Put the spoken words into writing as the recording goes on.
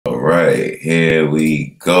right, here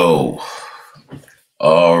we go.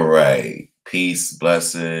 All right. Peace,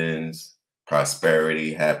 blessings,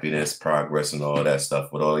 prosperity, happiness, progress, and all that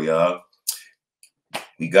stuff with all y'all.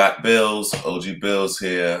 We got Bills, OG Bills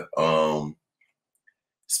here.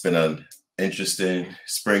 It's been an interesting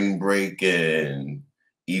spring break and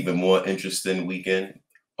even more interesting weekend.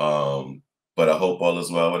 But I hope all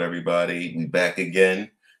is well with everybody. We back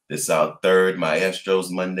again. This is our third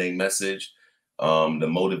Maestro's Monday message. The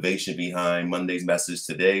motivation behind Monday's message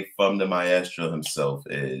today from the maestro himself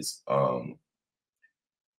is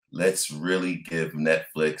let's really give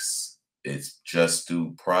Netflix its just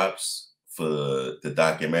due props for the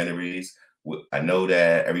documentaries. I know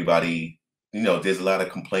that everybody, there's a lot of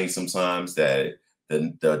complaints sometimes that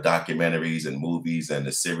the documentaries and movies and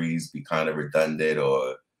the series be kind of redundant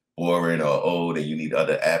or boring or old and you need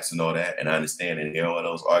other apps and all that. And I understand and hear all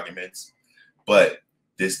those arguments. But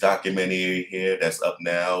this documentary here that's up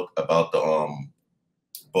now about the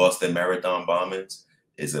Boston Marathon bombings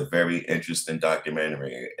is a very interesting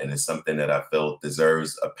documentary, and it's something that I felt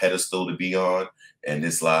deserves a pedestal to be on. And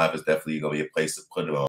this live is definitely going to be a place to put it on.